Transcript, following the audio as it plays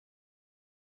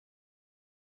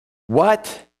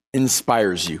What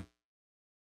inspires you?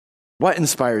 What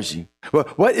inspires you?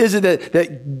 What is it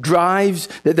that drives,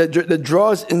 that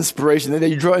draws inspiration, that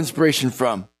you draw inspiration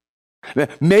from?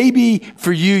 Maybe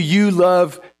for you, you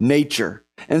love nature.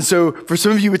 And so for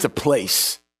some of you, it's a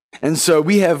place. And so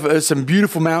we have some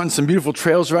beautiful mountains, some beautiful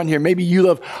trails around here. Maybe you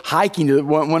love hiking to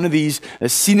one of these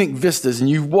scenic vistas, and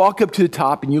you walk up to the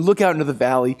top and you look out into the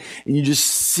valley and you just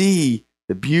see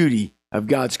the beauty of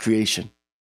God's creation.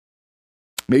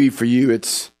 Maybe for you,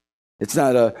 it's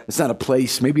not a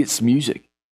place. Maybe it's music.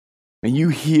 And you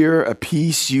hear a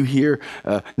piece, you hear,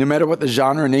 no matter what the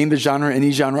genre, name the genre,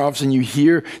 any genre, all of a sudden you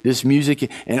hear this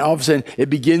music, and all of a sudden it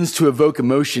begins to evoke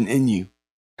emotion in you.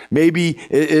 Maybe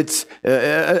it's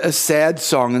a sad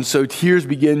song, and so tears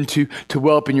begin to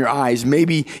well up in your eyes.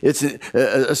 Maybe it's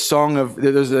a song of,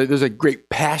 there's a great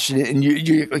passion, and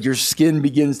your skin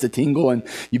begins to tingle, and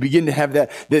you begin to have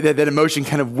that emotion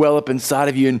kind of well up inside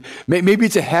of you. And maybe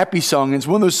it's a happy song, and it's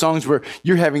one of those songs where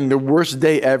you're having the worst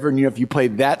day ever, and if you play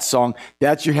that song,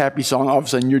 that's your happy song. All of a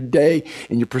sudden, your day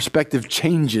and your perspective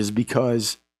changes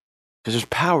because there's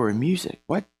power in music.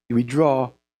 What do we draw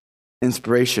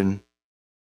inspiration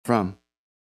from?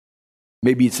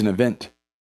 Maybe it's an event.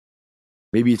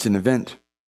 Maybe it's an event.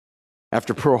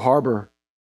 After Pearl Harbor,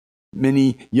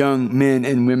 many young men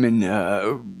and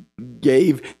women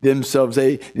gave themselves,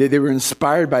 they were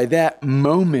inspired by that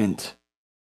moment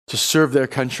to serve their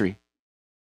country.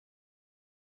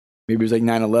 Maybe it was like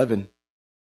 9/11,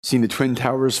 seeing the Twin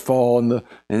Towers fall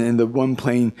and the one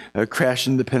plane crash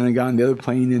into the Pentagon, the other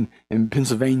plane in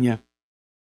Pennsylvania.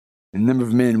 A number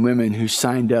of men and women who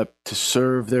signed up to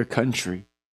serve their country.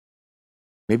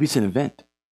 Maybe it's an event.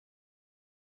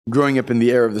 Growing up in the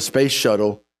era of the space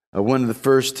shuttle, one of the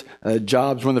first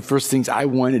jobs, one of the first things I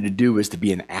wanted to do was to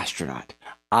be an astronaut.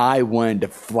 I wanted to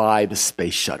fly the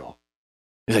space shuttle.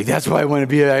 It's like, that's what I want to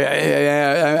be.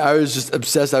 I was just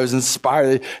obsessed. I was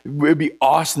inspired. It would be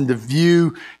awesome to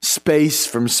view space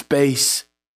from space.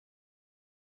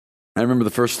 I remember the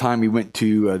first time we went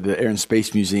to the Air and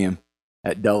Space Museum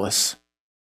at Dulles.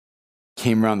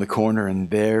 Came around the corner,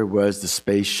 and there was the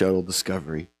Space Shuttle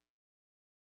Discovery.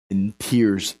 And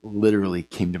tears literally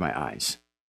came to my eyes.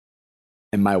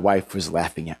 And my wife was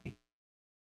laughing at me.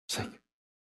 It's like,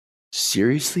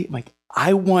 seriously? I'm like,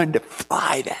 I wanted to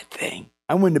fly that thing.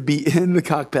 I wanted to be in the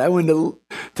cockpit. I wanted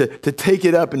to take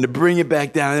it up and to bring it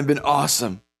back down. It had been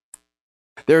awesome.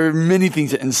 There are many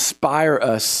things that inspire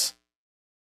us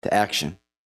to action.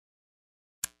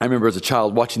 I remember as a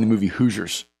child watching the movie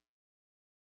Hoosiers.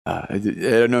 I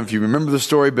don't know if you remember the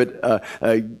story, but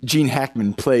Gene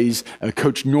Hackman plays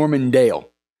Coach Norman Dale.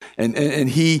 And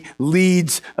he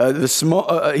leads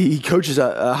he coaches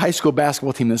a high school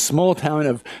basketball team in a small town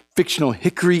of fictional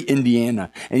Hickory,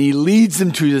 Indiana. And he leads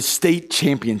them to the state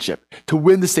championship, to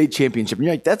win the state championship. And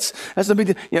you're like, that's no big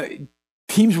deal. You know,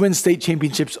 teams win state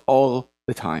championships all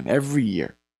the time, every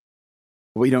year.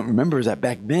 What you don't remember is that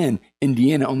back then,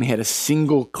 Indiana only had a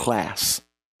single class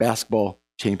basketball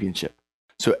championship.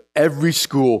 So every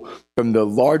school, from the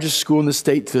largest school in the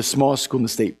state to the smallest school in the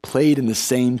state, played in the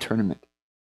same tournament.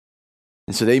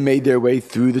 And so they made their way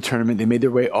through the tournament. They made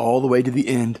their way all the way to the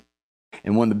end.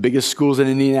 And one of the biggest schools in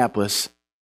Indianapolis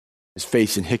is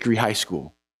facing Hickory High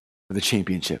School for the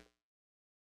championship.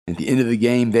 At the end of the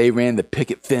game, they ran the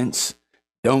picket fence.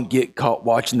 Don't get caught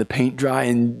watching the paint dry,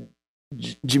 and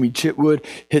Jimmy Chitwood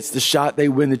hits the shot. They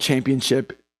win the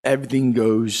championship. Everything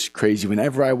goes crazy.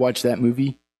 Whenever I watch that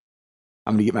movie,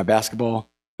 I'm going to get my basketball,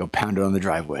 go pound it on the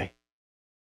driveway.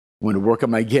 I want to work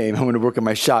on my game. I want to work on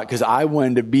my shot because I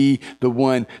wanted to be the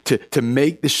one to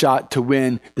make the shot to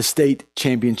win the state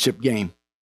championship game.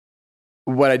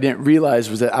 What I didn't realize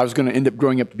was that I was going to end up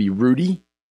growing up to be Rudy,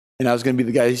 and I was going to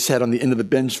be the guy who sat on the end of the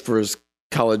bench for his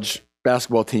college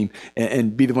basketball team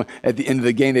and be the one at the end of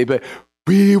the game. They'd be like,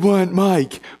 we want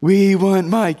Mike. We want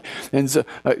Mike. And so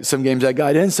some games I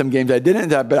got in, some games I didn't,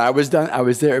 but I was done. I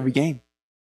was there every game.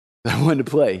 I wanted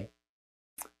to play.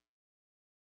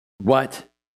 What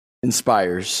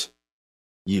inspires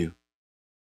you?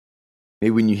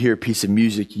 Maybe when you hear a piece of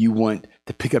music, you want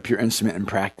to pick up your instrument and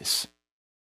practice.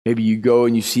 Maybe you go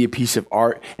and you see a piece of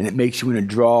art and it makes you want to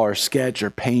draw or sketch or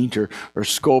paint or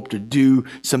sculpt or do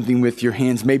something with your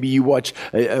hands. Maybe you watch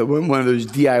one of those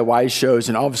DIY shows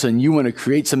and all of a sudden you want to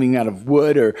create something out of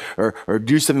wood or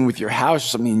do something with your house or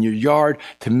something in your yard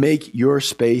to make your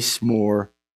space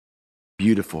more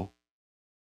beautiful.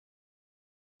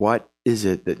 What is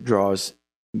it that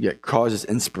causes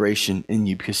inspiration in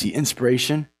you? Because see,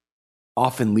 inspiration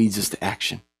often leads us to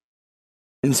action.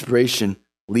 Inspiration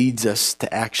leads us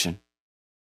to action.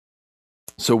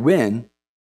 So when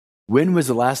was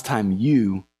the last time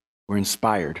you were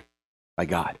inspired by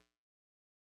God?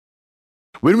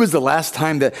 When was the last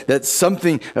time that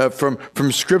something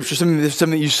from Scripture, something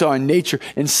that you saw in nature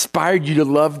inspired you to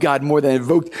love God more, that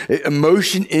evoked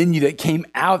emotion in you that came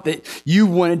out, that you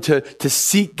wanted to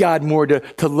seek God more,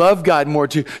 to love God more,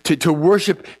 to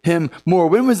worship Him more?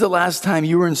 When was the last time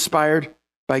you were inspired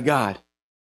by God?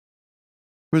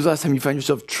 When was the last time you found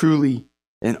yourself truly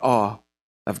in awe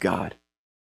of God?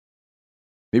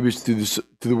 Maybe it's through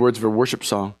the words of a worship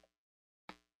song.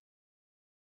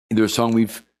 Either a song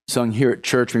we've sung here at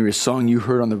church, maybe a song you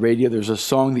heard on the radio. There's a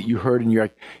song that you heard and you're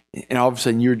like, and all of a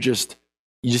sudden you just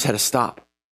had to stop.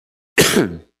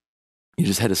 You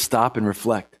just had to stop and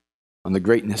reflect on the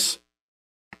greatness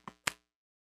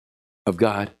of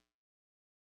God.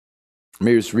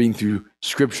 Maybe it's reading through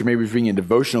Scripture, maybe it's reading a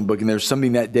devotional book, and there's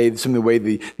something that day, some of the way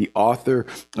the author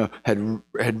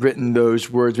had written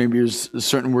those words. Maybe there's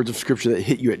certain words of Scripture that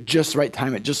hit you at just the right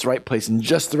time, at just the right place, in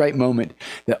just the right moment,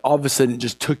 that all of a sudden it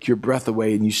just took your breath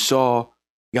away and you saw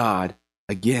God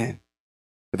again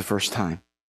for the first time.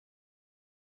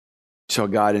 You saw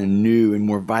God in a new and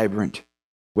more vibrant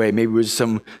way. Maybe it was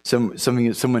something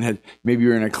that someone had, maybe you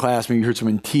were in a class, maybe you heard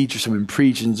someone teach or someone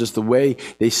preach, and just the way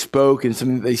they spoke and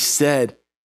something that they said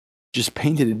just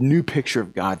painted a new picture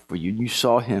of God for you. You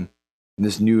saw Him in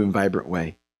this new and vibrant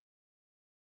way.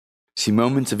 See,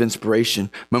 moments of inspiration,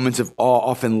 moments of awe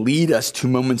often lead us to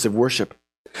moments of worship.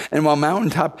 And while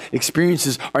mountaintop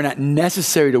experiences are not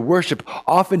necessary to worship,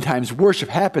 oftentimes worship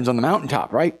happens on the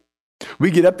mountaintop, right?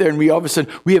 We get up there and we all of a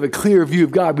sudden, we have a clear view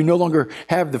of God. We no longer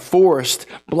have the forest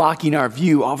blocking our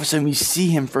view. All of a sudden we see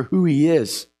Him for who He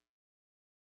is.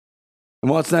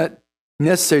 And while it's not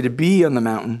necessary to be on the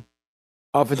mountain,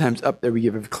 oftentimes up there we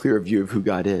give a clear view of who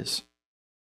God is.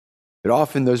 But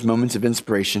often those moments of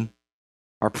inspiration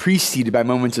are preceded by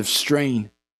moments of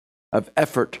strain, of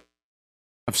effort,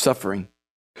 of suffering.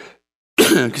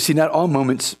 Because see, not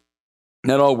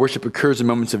all worship occurs in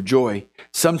moments of joy.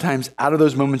 Sometimes out of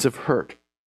those moments of hurt,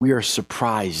 we are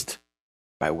surprised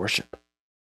by worship.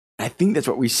 And I think that's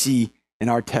what we see in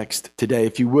our text today.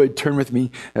 If you would, turn with me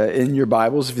in your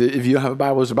Bibles. If you don't have a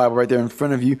Bible, there's a Bible right there in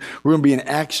front of you. We're going to be in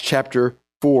Acts chapter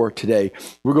 4 today.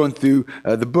 We're going through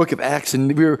the book of Acts,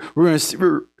 and we're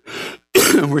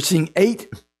seeing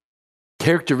 8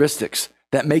 characteristics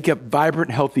that make up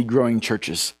vibrant, healthy, growing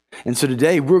churches. And so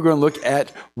today we're going to look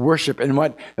at worship and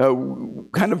what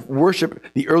kind of worship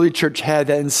the early church had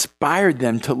that inspired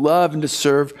them to love and to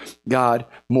serve God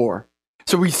more.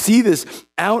 So we see this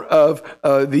out of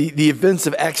the events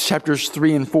of Acts chapters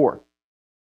 3 and 4.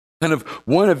 Kind of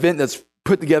one event that's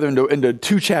put together into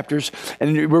 2 chapters.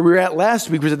 And where we were at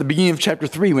last week was at the beginning of chapter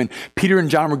 3 when Peter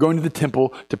and John were going to the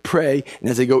temple to pray. And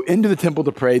as they go into the temple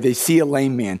to pray, they see a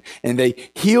lame man. And they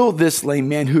heal this lame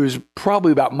man who is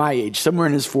probably about my age, somewhere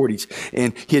in his 40s.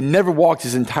 And he had never walked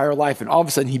his entire life. And all of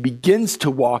a sudden he begins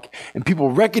to walk and people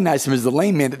recognize him as the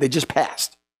lame man that they just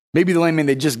passed. Maybe the lame man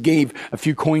they just gave a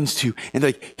few coins to. And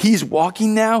they're like, he's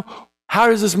walking now? How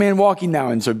is this man walking now?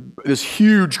 And so this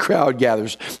huge crowd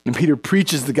gathers and Peter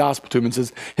preaches the gospel to him and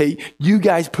says, hey, you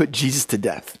guys put Jesus to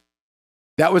death.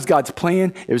 That was God's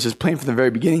plan. It was His plan from the very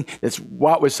beginning. That's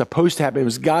what was supposed to happen. It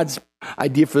was God's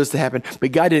idea for this to happen.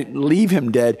 But God didn't leave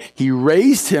Him dead. He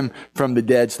raised Him from the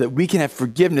dead so that we can have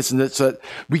forgiveness and so that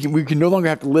we can no longer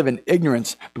have to live in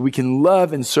ignorance, but we can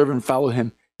love and serve and follow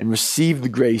Him and receive the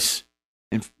grace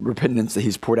and repentance that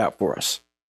He's poured out for us.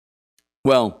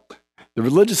 Well, the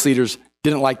religious leaders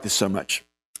didn't like this so much.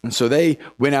 And so they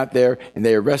went out there and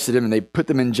they arrested him and they put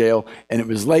them in jail, and it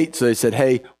was late. So they said,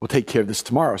 hey, we'll take care of this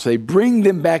tomorrow. So they bring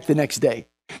them back the next day.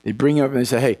 They bring him up and they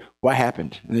say, hey, what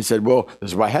happened? And they said, well,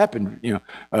 this is what happened.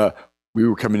 We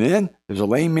were coming in, there's a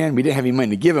lame man. We didn't have any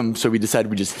money to give him. So we decided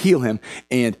we'd just heal him.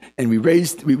 And we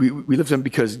lifted him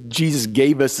because Jesus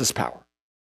gave us this power.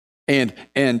 And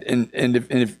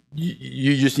if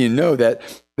you just need to know that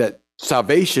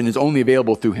salvation is only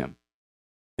available through Him.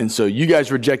 And so you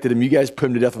guys rejected Him. You guys put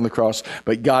Him to death on the cross,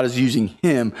 but God is using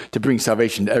Him to bring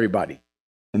salvation to everybody.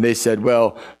 And they said,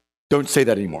 well, don't say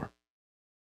that anymore.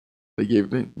 They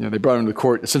brought him to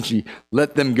court, essentially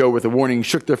let them go with a warning,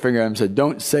 shook their finger at him and said,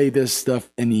 don't say this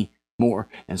stuff anymore.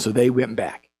 And so they went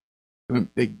back.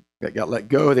 They got let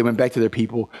go. They went back to their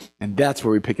people. And that's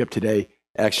where we pick up today,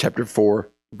 Acts chapter 4,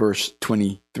 verse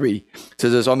 23. It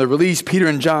says this, on the release, Peter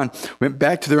and John went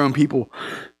back to their own people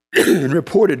and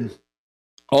reported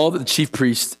all that the chief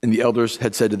priests and the elders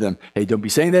had said to them. Hey, don't be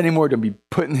saying that anymore. Don't be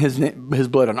putting his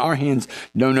blood on our hands.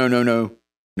 No.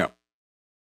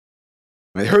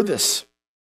 When they heard this,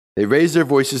 they raised their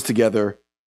voices together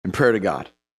in prayer to God.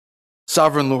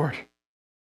 Sovereign Lord,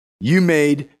 you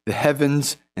made the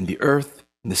heavens and the earth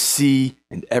and the sea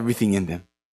and everything in them.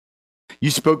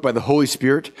 You spoke by the Holy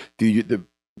Spirit through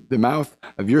the mouth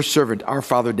of your servant, our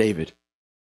father David.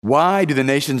 Why do the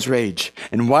nations rage?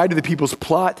 And why do the peoples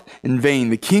plot in vain?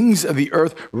 The kings of the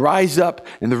earth rise up,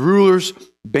 and the rulers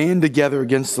band together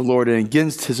against the Lord and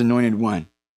against his anointed one.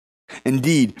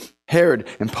 Indeed, Herod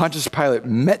and Pontius Pilate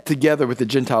met together with the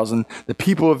Gentiles and the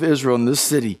people of Israel in this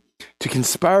city to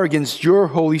conspire against your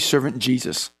holy servant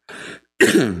Jesus,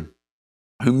 whom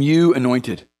you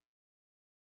anointed.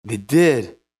 They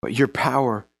did what your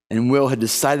power and will had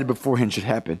decided beforehand should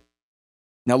happen.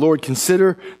 Now, Lord,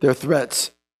 consider their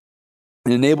threats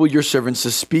and enable your servants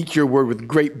to speak your word with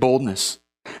great boldness,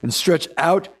 and stretch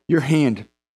out your hand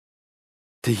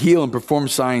to heal and perform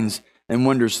signs and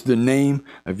wonders through the name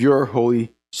of your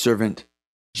holy servant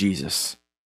Jesus.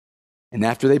 And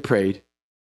after they prayed,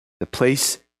 the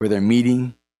place where they were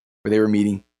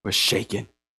meeting was shaken.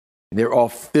 And they were all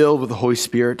filled with the Holy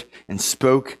Spirit and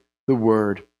spoke the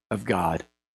word of God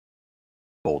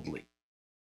boldly.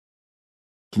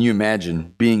 Can you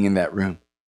imagine being in that room?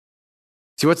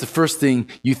 See, what's the first thing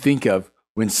you think of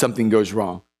when something goes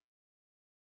wrong?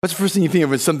 What's the first thing you think of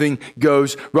when something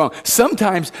goes wrong?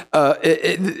 Sometimes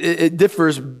it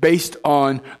differs based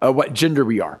on what gender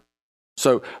we are.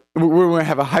 So we're going to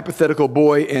have a hypothetical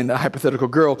boy and a hypothetical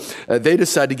girl. They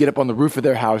decide to get up on the roof of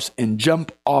their house and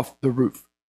jump off the roof.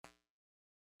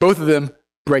 Both of them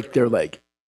break their leg.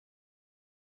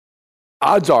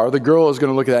 Odds are the girl is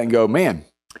going to look at that and go, man,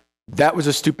 that was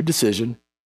a stupid decision.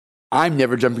 I'm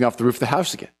never jumping off the roof of the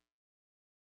house again.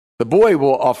 The boy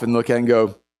will often look at it and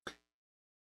go,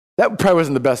 that probably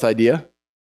wasn't the best idea.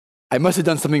 I must have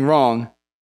done something wrong.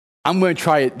 I'm going to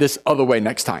try it this other way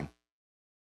next time.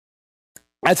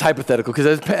 That's hypothetical,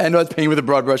 because I know it's painting with a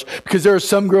broad brush, because there are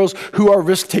some girls who are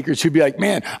risk takers who'd be like,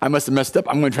 man, I must have messed up.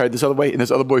 I'm going to try it this other way. And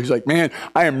this other boy who's like, man,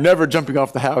 I am never jumping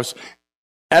off the house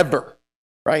ever,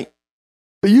 right?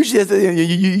 But usually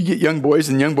you get young boys,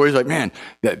 and young boys are like, man,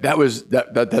 that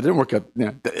didn't work out.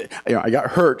 I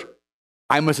got hurt.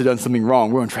 I must have done something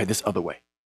wrong. We're going to try this other way.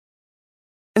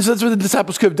 And so that's what the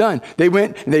disciples could have done. They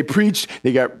went and they preached.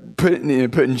 They got put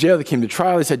in jail. They came to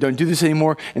trial. They said, don't do this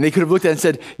anymore. And they could have looked at it and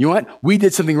said, you know what? We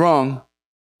did something wrong.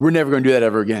 We're never going to do that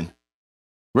ever again.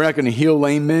 We're not going to heal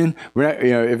lame men. We're not,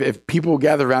 if people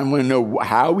gather around and want to know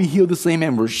how we heal this lame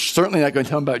man, we're certainly not going to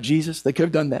tell them about Jesus. They could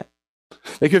have done that.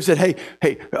 They could have said, hey,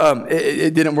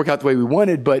 it didn't work out the way we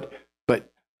wanted, but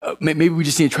maybe we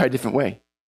just need to try a different way.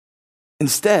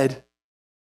 Instead,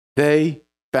 they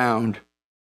found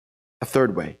a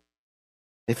third way.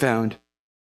 They found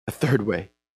a third way.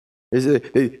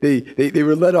 They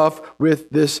were let off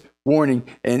with this warning,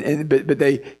 but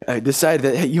they decided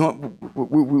that, hey, you know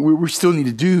what, we still need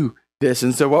to do this.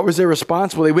 And so what was their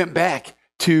response? Well, they went back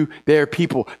to their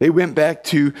people. They went back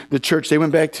to the church. They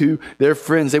went back to their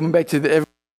friends. They went back to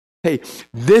hey,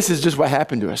 this is just what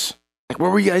happened to us. Like,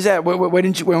 where were you guys at? Why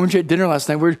weren't you at dinner last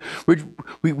night?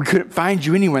 We couldn't find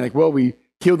you anywhere. Like, well, we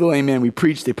healed the lame man. We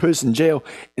preached. They put us in jail.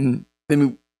 And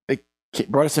then they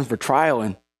brought us in for trial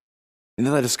and they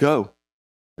let us go.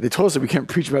 They told us that we can't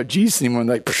preach about Jesus anymore. And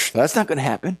like, that's not going to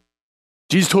happen.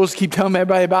 Jesus told us to keep telling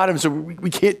everybody about him, so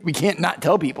we can't not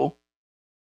tell people.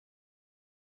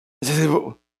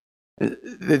 They're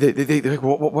like,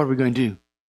 what are we going to do?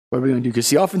 What are we going to do? Because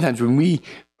see, oftentimes when we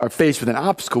are faced with an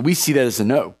obstacle, we see that as a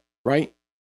no, right?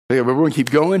 Like, we're going to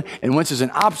keep going, and once there's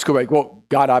an obstacle, we're like, well,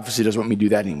 God obviously doesn't want me to do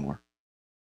that anymore.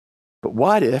 But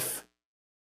what if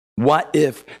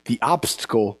the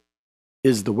obstacle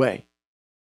is the way?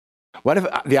 What if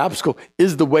the obstacle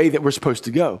is the way that we're supposed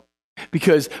to go?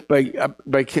 Because by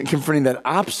confronting that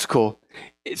obstacle,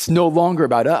 it's no longer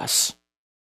about us.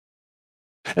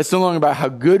 It's no longer about how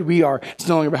good we are. It's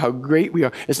no longer about how great we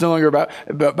are. It's no longer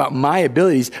about my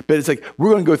abilities, but it's like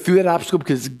we're going to go through that obstacle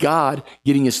because it's God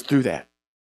getting us through that.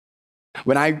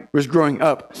 When I was growing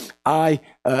up, I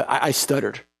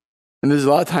stuttered. And there's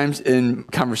a lot of times in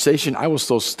conversation, I will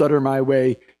still stutter my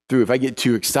way through. If I get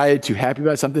too excited, too happy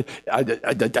about something, I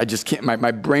just can't.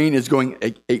 My brain is going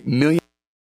a million.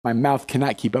 My mouth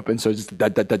cannot keep up, and so it's just da.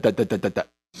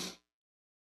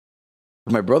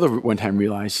 My brother one time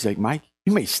realized, he's like, Mike,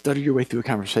 you may stutter your way through a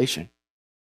conversation.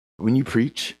 But when you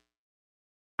preach,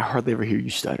 I hardly ever hear you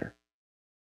stutter.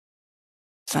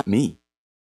 It's not me.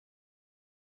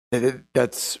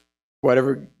 That's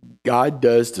whatever God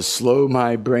does to slow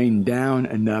my brain down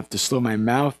enough, to slow my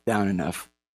mouth down enough,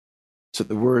 so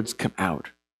that the words come out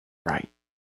right.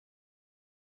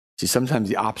 See, sometimes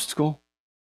the obstacle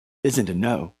isn't a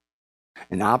no.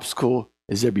 An obstacle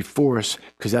is there before us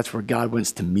because that's where God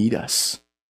wants to meet us,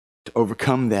 to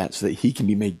overcome that so that he can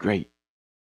be made great.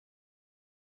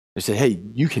 They said, hey,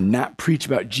 you cannot preach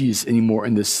about Jesus anymore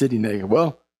in this city. And they go,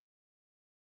 well,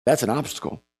 that's an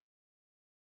obstacle.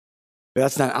 But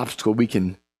that's not an obstacle we're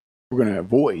going to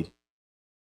avoid.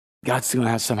 God's still going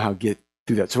to have to somehow get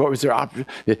through that. So what was their option?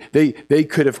 They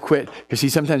could have quit. Because see,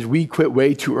 sometimes we quit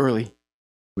way too early.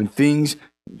 When things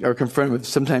are confronted with,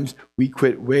 sometimes we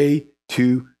quit way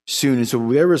too soon. And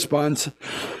so their response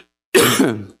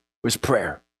was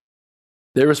prayer.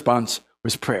 Their response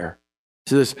was prayer.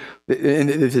 So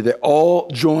they all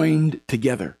joined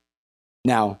together.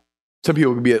 Now, some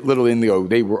people could be a little in the go.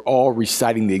 They were all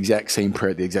reciting the exact same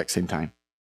prayer at the exact same time.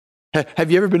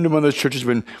 Have you ever been to one of those churches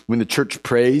when the church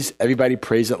prays, everybody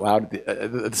prays out loud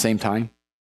at the same time?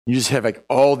 You just have like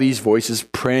all these voices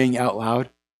praying out loud.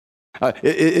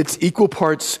 It's equal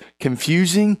parts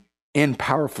confusing and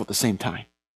powerful at the same time.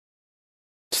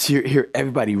 To hear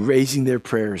everybody raising their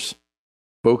prayers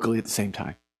vocally at the same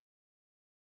time.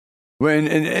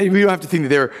 And we don't have to think that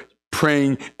they're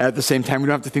praying at the same time. We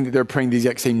don't have to think that they're praying the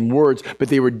exact same words, but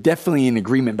they were definitely in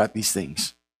agreement about these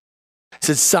things. It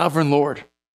says, Sovereign Lord,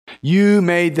 you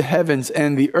made the heavens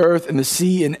and the earth and the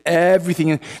sea and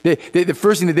everything. The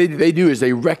first thing that they do is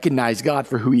they recognize God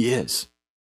for who he is.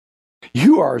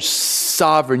 You are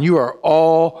sovereign. You are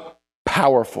all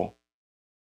powerful.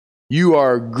 You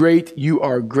are great. You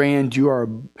are grand.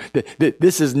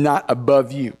 This is not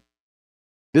above you.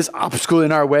 This obstacle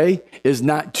in our way is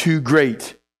not too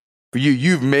great for you.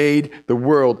 You've made the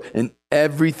world and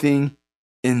everything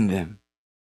in them.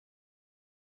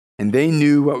 And they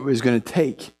knew what it was going to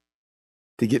take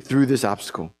to get through this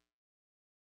obstacle.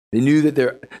 They knew that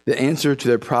the answer to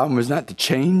their problem was not to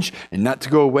change and not to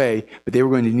go away, but they were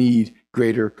going to need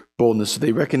greater boldness. So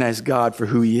they recognized God for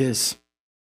who he is.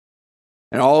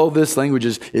 And all of this language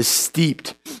is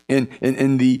steeped in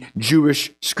the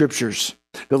Jewish scriptures,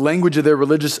 the language of their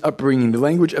religious upbringing, the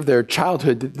language of their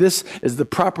childhood, that this is the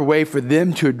proper way for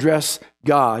them to address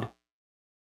God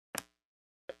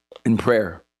in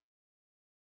prayer.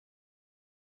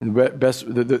 And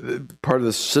the part of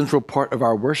the central part of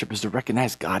our worship is to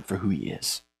recognize God for who he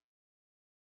is.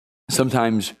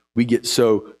 Sometimes we get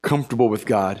so comfortable with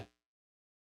God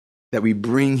that we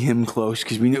bring him close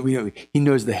because we know he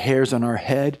knows the hairs on our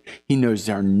head. He knows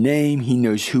our name. He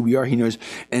knows who we are. He knows.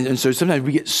 And so sometimes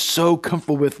we get so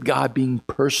comfortable with God being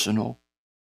personal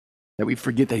that we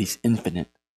forget that he's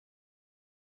infinite,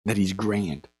 that he's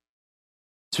grand.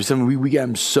 So sometimes we get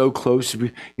him so close.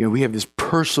 We have this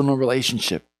personal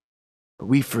relationship. But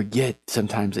we forget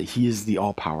sometimes that he is the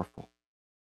all-powerful.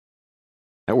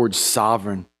 That word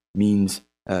sovereign means,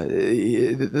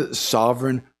 the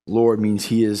sovereign Lord means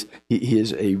he is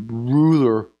a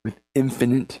ruler with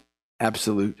infinite,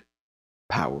 absolute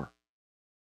power.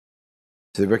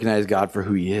 So they recognize God for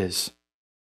who he is.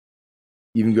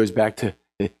 Even goes back to,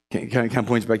 kind of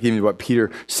points back even to what Peter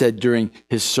said during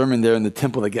his sermon there in the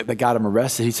temple that got him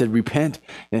arrested. He said, repent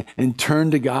and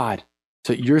turn to God,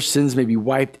 so that your sins may be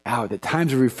wiped out, that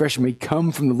times of refreshing may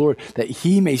come from the Lord, that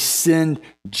he may send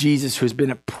Jesus who has been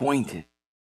appointed.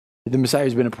 The Messiah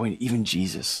has been appointed, even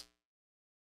Jesus.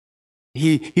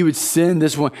 He would send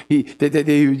this one, that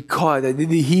he would call it, that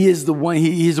he is the one,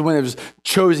 he is the one that was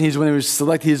chosen, he's the one that was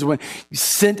selected, he's the one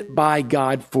sent by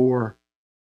God for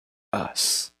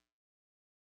us.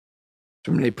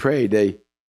 So when they prayed, they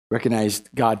recognized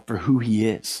God for who he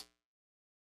is.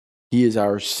 He is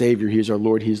our Savior. He is our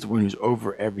Lord. He is the one who's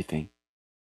over everything.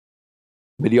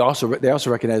 But they also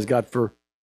recognize God for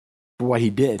what he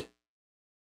did.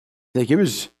 Like it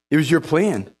was your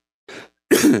plan.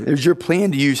 It was your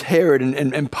plan to use Herod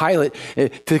and Pilate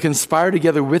to conspire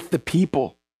together with the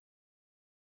people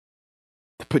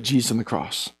to put Jesus on the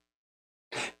cross.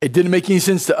 It didn't make any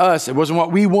sense to us. It wasn't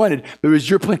what we wanted, but it was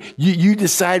your plan. You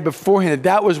decided beforehand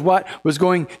that was what was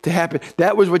going to happen.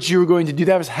 That was what you were going to do.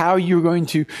 That was how you were going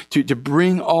to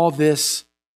bring all this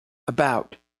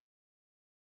about.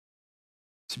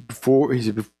 So before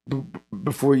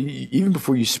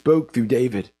you spoke through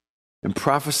David and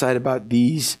prophesied about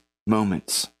these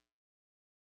moments,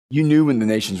 you knew when the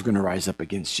nations were going to rise up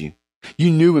against you. You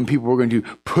knew when people were going to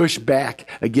push back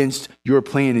against your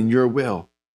plan and your will.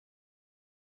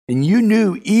 And you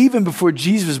knew even before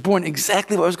Jesus was born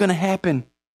exactly what was going to happen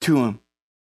to him.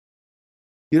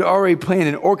 You'd already planned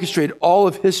and orchestrated all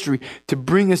of history to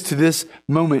bring us to this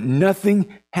moment.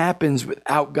 Nothing happens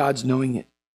without God's knowing it.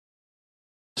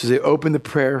 So they opened the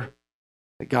prayer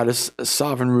that God is a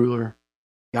sovereign ruler.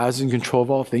 God is in control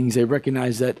of all things. They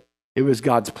recognized that it was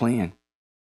God's plan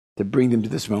to bring them to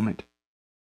this moment.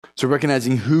 So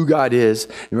recognizing who God is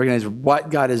and recognizing what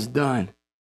God has done,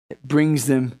 it brings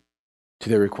them to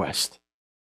their request.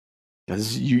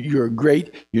 Because you're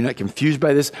great, you're not confused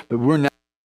by this, but we're not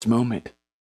in this moment.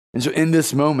 And so in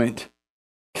this moment,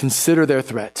 consider their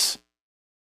threats.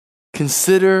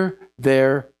 Consider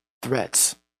their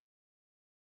threats.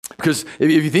 Because if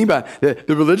you think about it,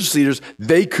 the religious leaders,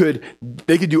 they could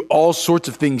do all sorts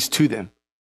of things to them.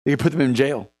 They could put them in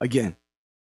jail again.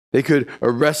 They could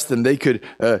arrest them. They could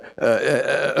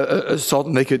assault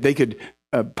them. They could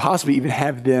possibly even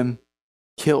have them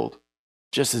killed,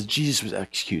 just as Jesus was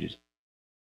executed.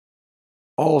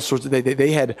 All sorts of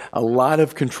they had a lot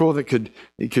of control that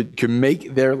could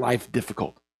make their life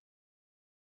difficult.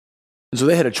 And so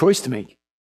they had a choice to make.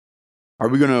 Are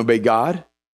we going to obey God?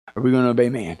 Or are we going to obey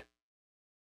man?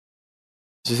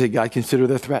 So they say, God, consider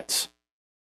their threats.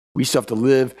 We still have to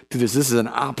live through this. This is an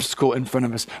obstacle in front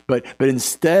of us. But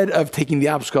instead of taking the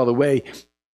obstacle out of the way,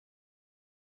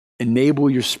 enable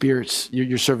your spirits,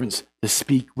 your servants, to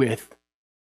speak with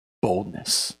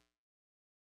boldness.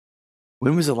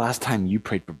 When was the last time you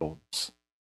prayed for boldness?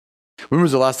 When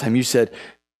was the last time you said,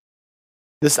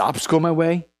 this obstacle in my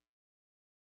way,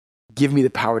 give me the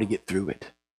power to get through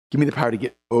it. Give me the power to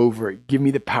get over it. Give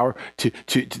me the power to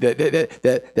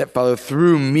that Father,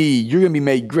 through me, you're going to be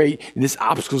made great, and this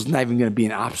obstacle is not even going to be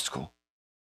an obstacle.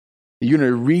 You're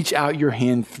going to reach out your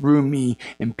hand through me,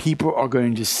 and people are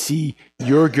going to see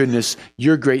your goodness,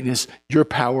 your greatness, your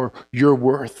power, your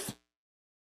worth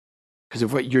because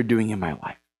of what you're doing in my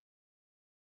life.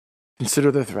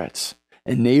 Consider the threats.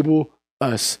 Enable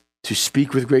us to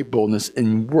speak with great boldness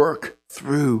and work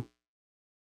through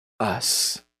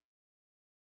us.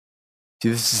 See,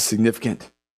 this is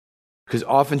significant because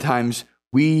oftentimes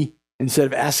we, instead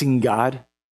of asking God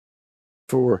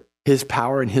for his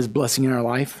power and his blessing in our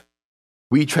life,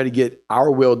 we try to get our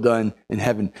will done in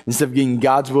heaven. Instead of getting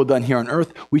God's will done here on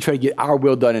earth, we try to get our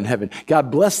will done in heaven.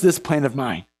 God, bless this plan of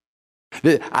mine.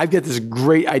 I've got this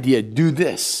great idea. Do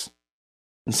this.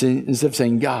 Instead of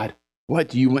saying, God, what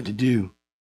do you want to do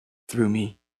through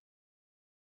me?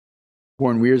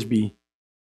 Warren Wiersbe,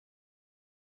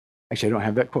 actually, I don't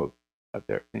have that quote up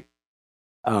there.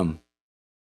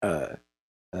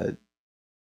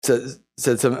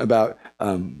 Said something about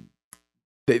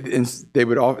they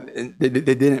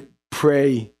didn't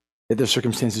pray that their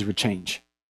circumstances would change.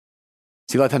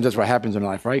 See, a lot of times that's what happens in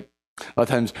life, right? A lot of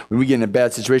times when we get in a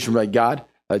bad situation, we're like, God,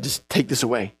 just take this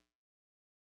away.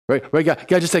 Right, God,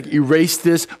 just like erase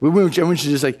this. I want you to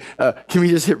just like, can we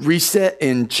just hit reset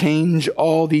and change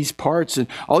all these parts and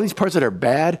all these parts that are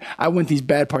bad? I want these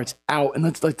bad parts out, and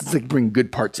let's like bring good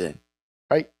parts in,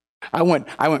 right? I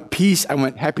want peace. I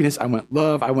want happiness. I want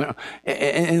love. and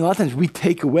a lot of times we want to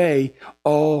take away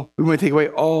all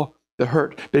the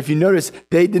hurt. But if you notice,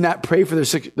 they did not pray for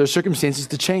their circumstances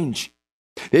to change.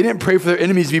 They didn't pray for their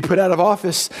enemies to be put out of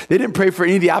office. They didn't pray for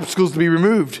any of the obstacles to be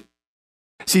removed.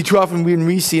 See, too often when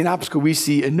we see an obstacle, we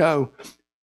see a no.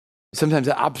 Sometimes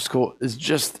the obstacle is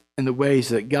just in the way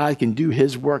so that God can do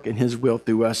his work and his will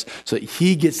through us so that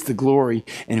he gets the glory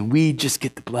and we just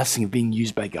get the blessing of being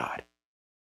used by God.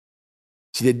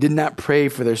 See, they did not pray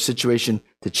for their situation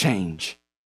to change.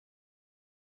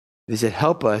 They said,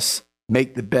 help us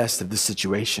make the best of the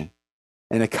situation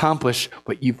and accomplish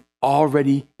what you've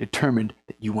already determined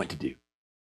that you want to do.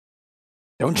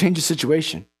 Don't change the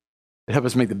situation. But help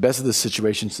us make the best of this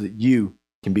situation so that you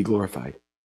can be glorified.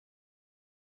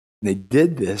 And they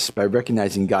did this by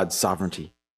recognizing God's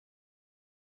sovereignty.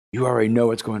 You already know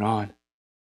what's going on.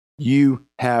 You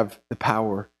have the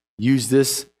power. Use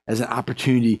this as an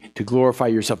opportunity to glorify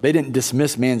yourself. They didn't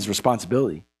dismiss man's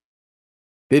responsibility.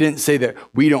 They didn't say that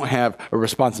we don't have a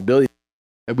responsibility,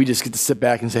 that we just get to sit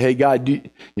back and say, hey, God,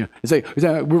 it's like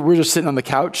we're just sitting on the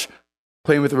couch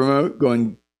playing with the remote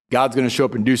going, God's going to show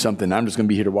up and do something. I'm just going to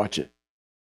be here to watch it.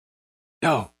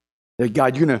 No, that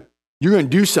God, you're going to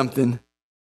do something,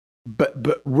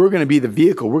 but we're going to be the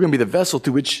vehicle. We're going to be the vessel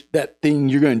through which that thing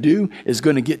you're going to do is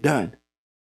going to get done.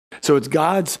 So it's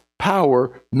God's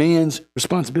power, man's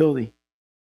responsibility.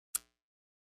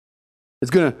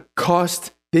 It's going to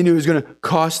cost. They knew it was going to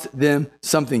cost them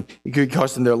something. It could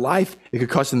cost them their life. It could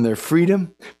cost them their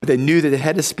freedom. But they knew that they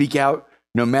had to speak out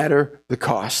no matter the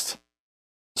cost.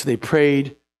 So they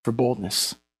prayed for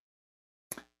boldness.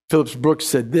 Phillips Brooks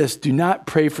said this, do not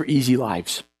pray for easy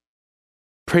lives.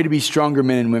 Pray to be stronger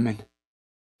men and women.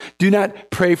 Do not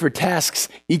pray for tasks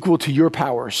equal to your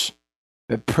powers,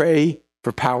 but pray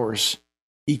for powers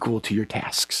equal to your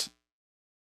tasks.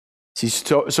 See,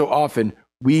 so often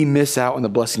we miss out on the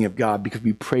blessing of God because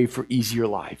we pray for easier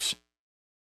lives.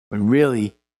 When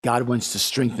really, God wants to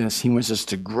strengthen us. He wants us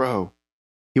to grow.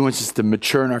 He wants us to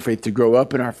mature in our faith, to grow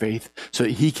up in our faith, so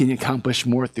that he can accomplish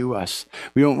more through us.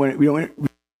 We don't want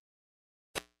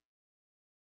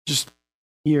just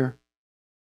here.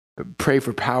 Pray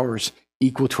for powers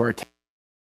equal to our task.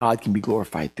 God can be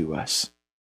glorified through us.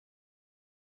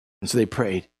 And so they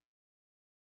prayed.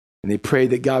 And they prayed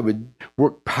that God would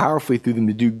work powerfully through them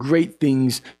to do great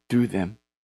things through them.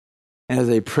 And as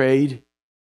they prayed,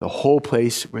 the whole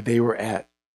place where they were at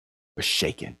was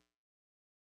shaken.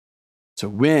 So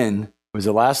when was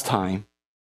the last time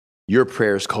your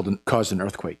prayers caused an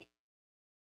earthquake?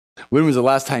 When was the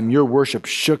last time your worship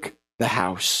shook the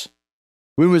house?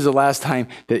 When was the last time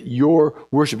that your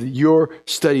worship, that your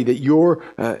study, that your,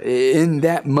 in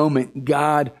that moment,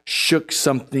 God shook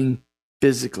something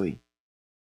physically?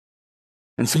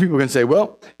 And some people can say,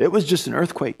 well, it was just an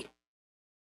earthquake.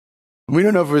 We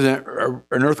don't know if it was an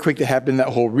earthquake that happened in that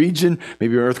whole region,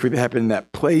 maybe an earthquake that happened in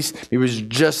that place. Maybe it was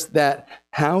just that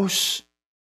house.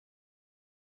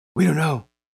 We don't know.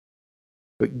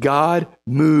 But God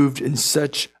moved in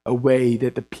such a way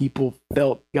that the people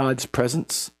felt God's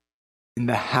presence and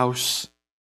the house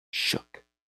shook.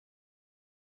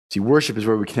 See, worship is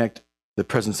where we connect the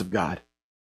presence of God.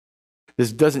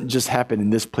 This doesn't just happen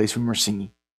in this place when we're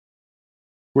singing.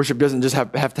 Worship doesn't just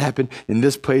have to happen in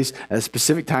this place at a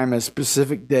specific time, at a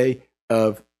specific day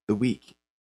of the week.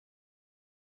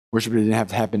 Worship doesn't have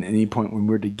to happen at any point when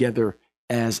we're together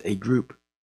as a group.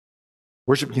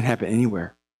 Worship can happen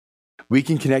anywhere. We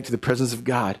can connect to the presence of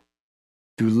God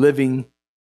through living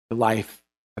the life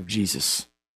of Jesus,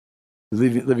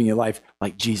 living a life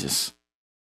like Jesus,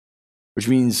 which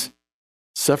means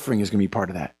suffering is going to be part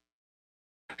of that,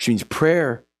 which means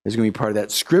prayer is going to be part of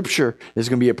that. Scripture is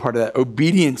going to be a part of that.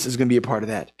 Obedience is going to be a part of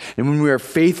that. And when we are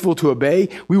faithful to obey,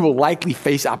 we will likely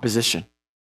face opposition.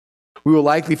 We will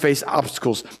likely face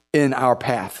obstacles in our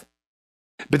path.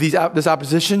 But this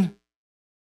opposition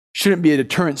shouldn't be a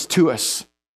deterrence to us.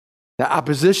 That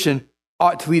opposition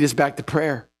ought to lead us back to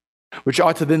prayer, which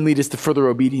ought to then lead us to further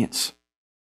obedience.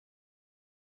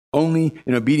 Only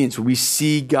in obedience will we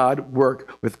see God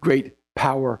work with great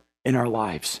power in our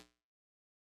lives.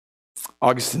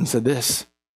 Augustine said this: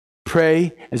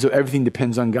 pray as though everything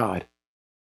depends on God,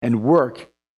 and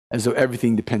work as though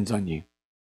everything depends on you.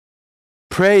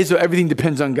 Pray as though everything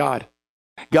depends on God.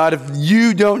 God, if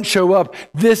you don't show up,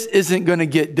 this isn't going to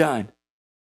get done.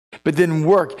 But then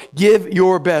work, give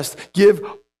your best, give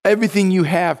everything you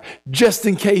have, just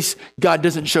in case God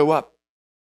doesn't show up.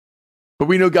 But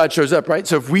we know God shows up, right?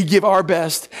 So if we give our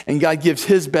best and God gives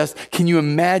his best, can you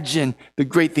imagine the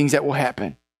great things that will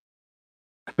happen?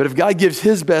 But if God gives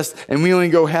his best and we only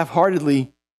go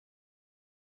half-heartedly,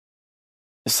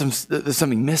 there's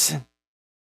something missing.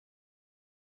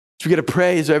 So we got to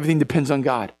pray as though everything depends on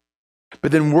God.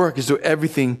 But then work as though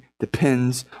everything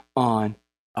depends on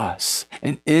us.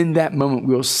 And in that moment,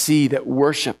 we'll see that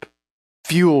worship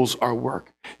fuels our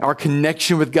work. Our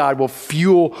connection with God will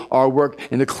fuel our work.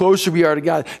 And the closer we are to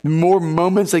God, the more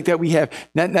moments like that we have.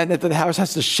 Not that the house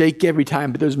has to shake every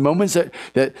time, but there's moments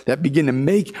that begin to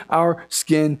make our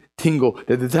skin tingle.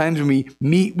 That the times when we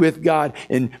meet with God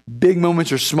in big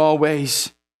moments or small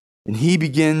ways, and he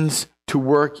begins to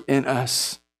work in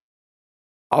us.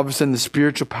 All of a sudden, the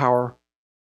spiritual power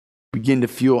begin to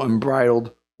fuel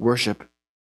unbridled worship,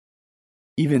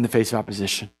 even in the face of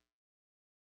opposition.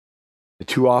 But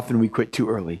too often we quit too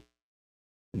early.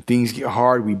 When things get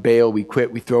hard, we bail, we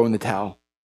quit, we throw in the towel.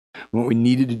 And what we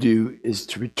needed to do is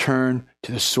to return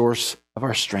to the source of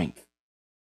our strength.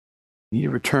 We need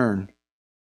to return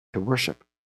to worship.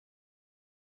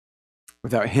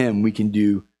 Without him, we can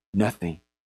do nothing.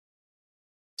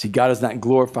 See, God is not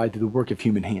glorified through the work of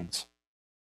human hands.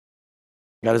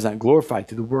 God is not glorified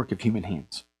through the work of human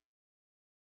hands.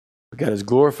 But God is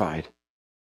glorified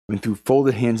when through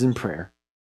folded hands in prayer,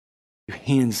 your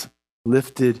hands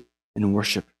lifted in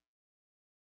worship.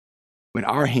 When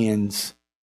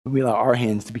we allow our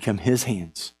hands to become his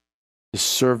hands, to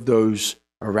serve those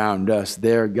around us,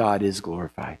 there God is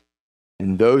glorified.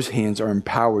 And those hands are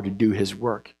empowered to do his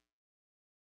work.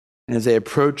 And as they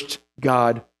approached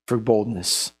God for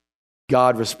boldness,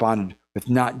 God responded with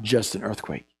not just an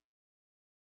earthquake,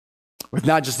 with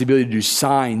not just the ability to do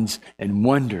signs and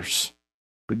wonders,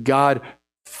 but God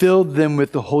filled them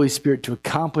with the Holy Spirit to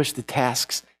accomplish the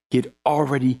tasks he had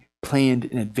already planned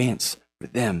in advance for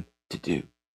them to do.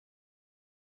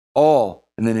 All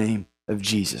in the name of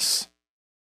Jesus.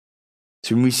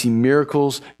 So when we see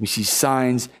miracles, we see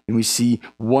signs, and we see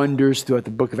wonders throughout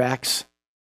the book of Acts,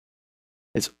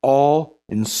 it's all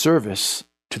in service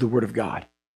to the Word of God.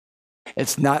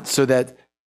 It's not so that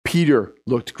Peter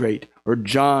looked great, or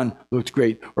John looked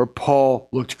great, or Paul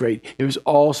looked great. It was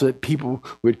all so that people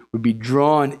would be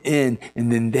drawn in,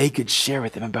 and then they could share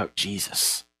with them about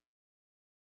Jesus.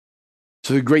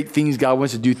 So the great things God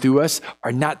wants to do through us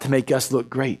are not to make us look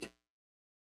great,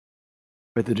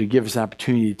 but to give us an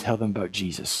opportunity to tell them about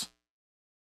Jesus.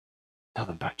 Tell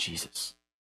them about Jesus.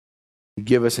 To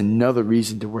give us another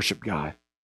reason to worship God.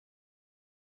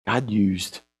 God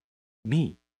used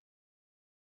me.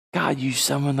 God used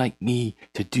someone like me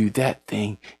to do that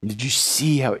thing. And did you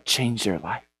see how it changed their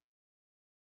life?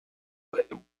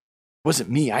 It wasn't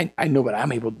me. I know what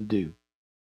I'm able to do.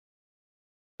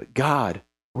 But God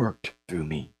worked through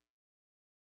me.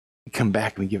 We come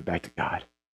back and we give it back to God.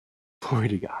 Glory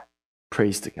to God.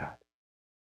 Praise to God.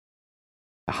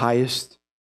 The highest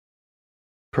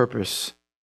purpose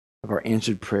of our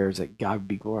answered prayers that God would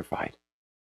be glorified.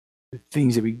 The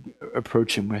things that we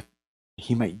approach him with,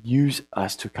 he might use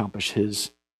us to accomplish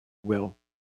his will.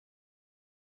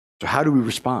 So how do we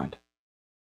respond?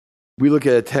 We look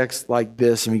at a text like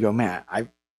this and we go, man, I've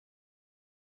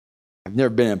never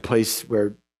been in a place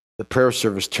where the prayer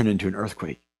service turned into an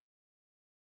earthquake.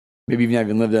 Maybe you've not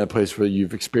even lived in a place where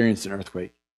you've experienced an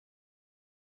earthquake.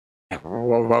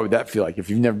 What would that feel like? If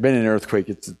you've never been in an earthquake,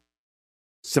 it's a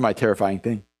semi-terrifying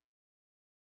thing.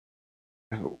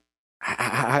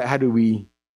 How do we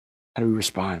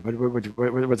respond?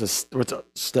 What's the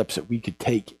steps that we could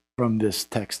take from this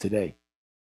text today?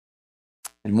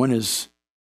 And one's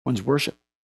worship.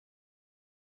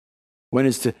 One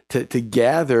is to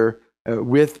gather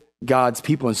with God's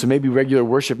people. And so maybe regular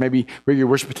worship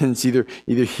attendance either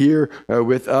here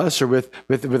with us or with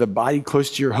a body close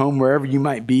to your home, wherever you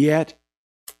might be at.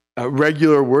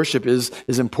 Regular worship is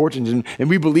important. And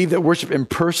we believe that worship in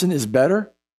person is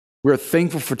better. We're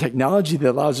thankful for technology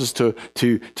that allows us to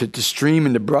stream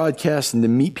and to broadcast and to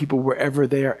meet people wherever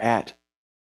they are at.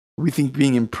 We think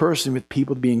being in person with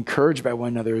people, to be encouraged by one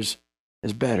another is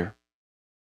better.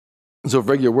 So if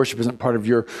regular worship isn't part of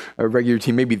your regular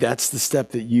routine, maybe that's the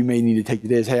step that you may need to take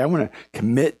today is, hey, I want to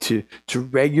commit to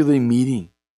regularly meeting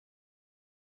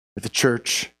with the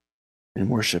church and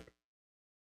worship,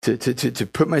 to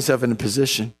put myself in a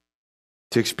position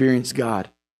to experience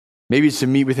God. Maybe it's to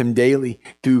meet with him daily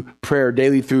through prayer,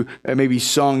 daily through maybe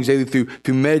songs, daily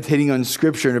through meditating on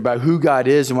Scripture and about who God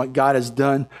is and what God has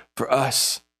done for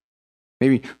us.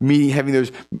 Maybe having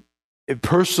those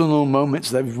personal moments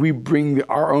that if we bring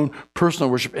our own personal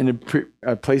worship into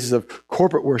places of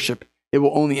corporate worship, it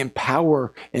will only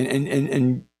empower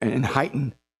and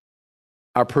heighten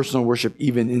our personal worship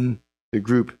even in the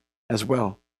group as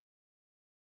well.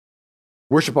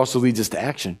 Worship also leads us to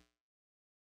action.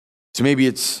 So maybe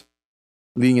it's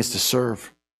leading us to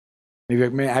serve.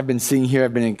 Maybe I've been sitting here,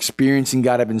 I've been experiencing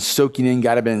God, I've been soaking in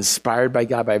God, I've been inspired by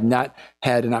God, but I've not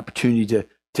had an opportunity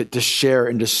to share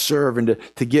and to serve and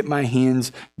to get my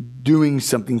hands doing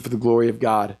something for the glory of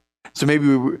God. So maybe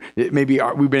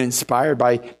we've been inspired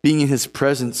by being in his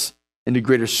presence and to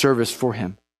greater service for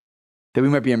him, that we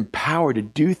might be empowered to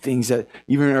do things that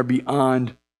even are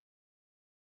beyond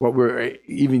what we're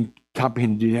even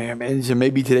comprehending to do. And so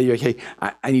maybe today you're like, hey,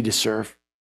 I need to serve.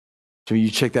 So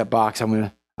you check that box. I'm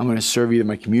going to serve either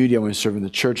my community, I'm going to serve in the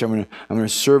church, I'm going to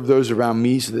serve those around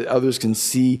me so that others can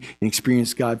see and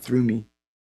experience God through me.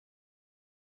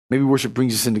 Maybe worship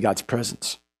brings us into God's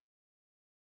presence.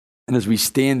 And as we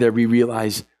stand there, we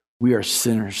realize we are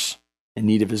sinners in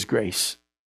need of his grace.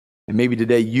 And maybe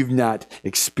today you've not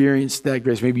experienced that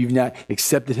grace. Maybe you've not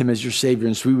accepted him as your Savior.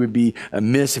 And so we would be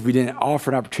amiss if we didn't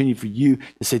offer an opportunity for you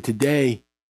to say, today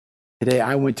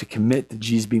I want to commit to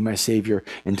Jesus being my Savior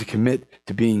and to commit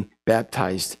to being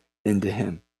baptized into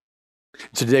him.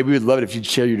 So today we would love it if you'd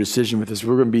share your decision with us.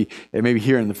 We're going to be maybe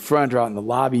here in the front or out in the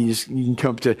lobby. You can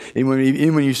come up to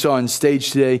anyone you saw on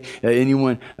stage today,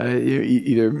 anyone,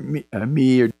 either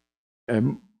me or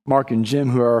Mark and Jim,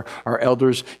 who are our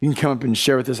elders. You can come up and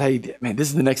share with us, hey, man, this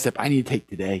is the next step I need to take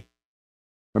today.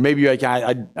 Or maybe you're like,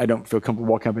 I don't feel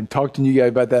comfortable walking up and talking to you guys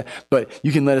about that, but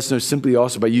you can let us know simply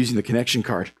also by using the connection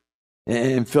card.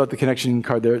 And fill out the connection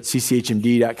card there at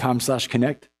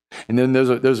cchmd.com/connect. And then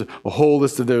there's a whole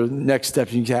list of the next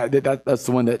steps you can have. That's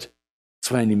the one that's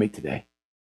what I need to make today.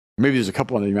 Maybe there's a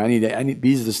couple of them. I need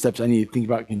these are the steps I need to think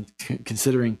about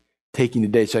considering taking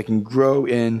today so I can grow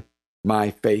in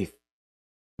my faith.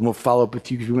 And we'll follow up with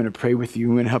you because we want to pray with you.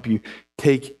 We want to help you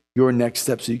take your next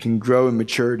step so you can grow in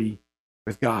maturity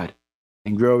with God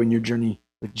and grow in your journey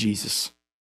with Jesus.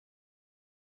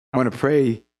 I want to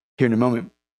pray here in a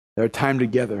moment that our time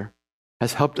together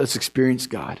has helped us experience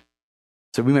God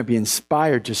so we might be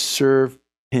inspired to serve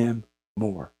him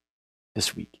more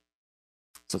this week.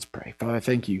 So let's pray. Father, I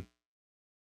thank you.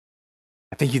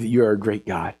 I thank you that you are a great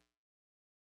God.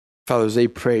 Father, as they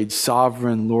prayed,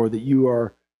 sovereign Lord, that you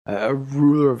are a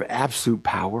ruler of absolute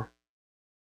power.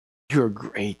 You are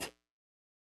great.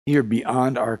 You are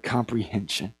beyond our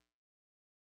comprehension.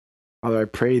 Father, I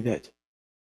pray that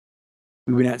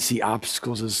we would not see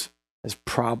obstacles as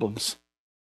problems.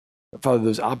 But Father,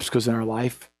 those obstacles in our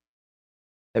life,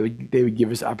 they would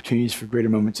give us opportunities for greater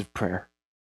moments of prayer.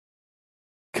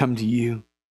 come to you.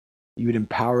 You would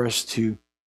empower us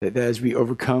that as we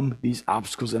overcome these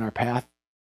obstacles in our path,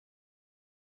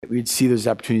 that we would see those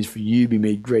opportunities for you to be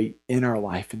made great in our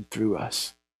life and through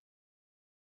us.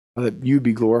 That you would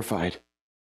be glorified.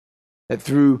 That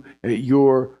through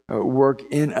your work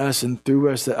in us and through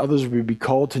us, that others would be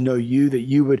called to know you, that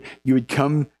you would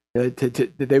come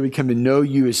that they would come to know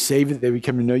you as Savior, that they would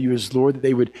come to know you as Lord, that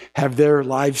they would have their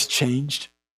lives changed.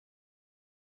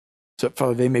 So,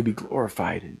 Father, they may be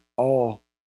glorified in all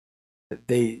that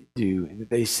they do and that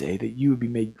they say, that you would be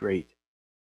made great.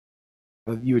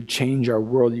 Father, you would change our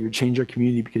world, you would change our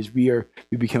community, because we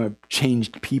become a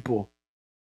changed people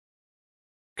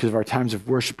because of our times of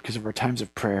worship, because of our times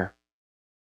of prayer.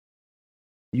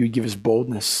 You would give us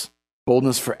boldness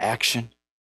for action,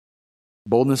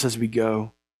 boldness as we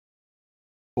go,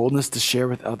 boldness to share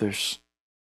with others.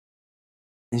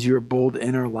 As you are bold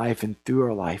in our life and through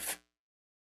our life,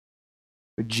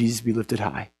 would Jesus be lifted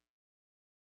high?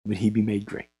 Would he be made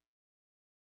great?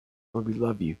 Lord, we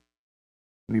love you.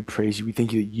 And we praise you. We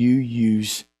thank you that you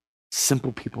use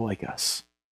simple people like us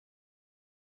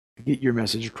to get your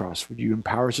message across. Would you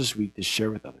empower us this week to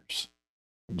share with others?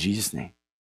 In Jesus' name,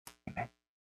 amen.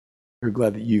 We're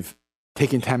glad that you've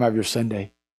taken time out of your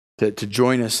Sunday to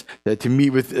join us, to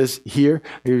meet with us here.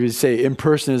 We would say in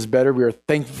person is better. We are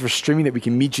thankful for streaming, that we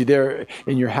can meet you there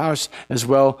in your house as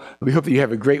well. We hope that you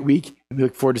have a great week, and we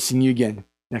look forward to seeing you again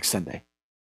next Sunday.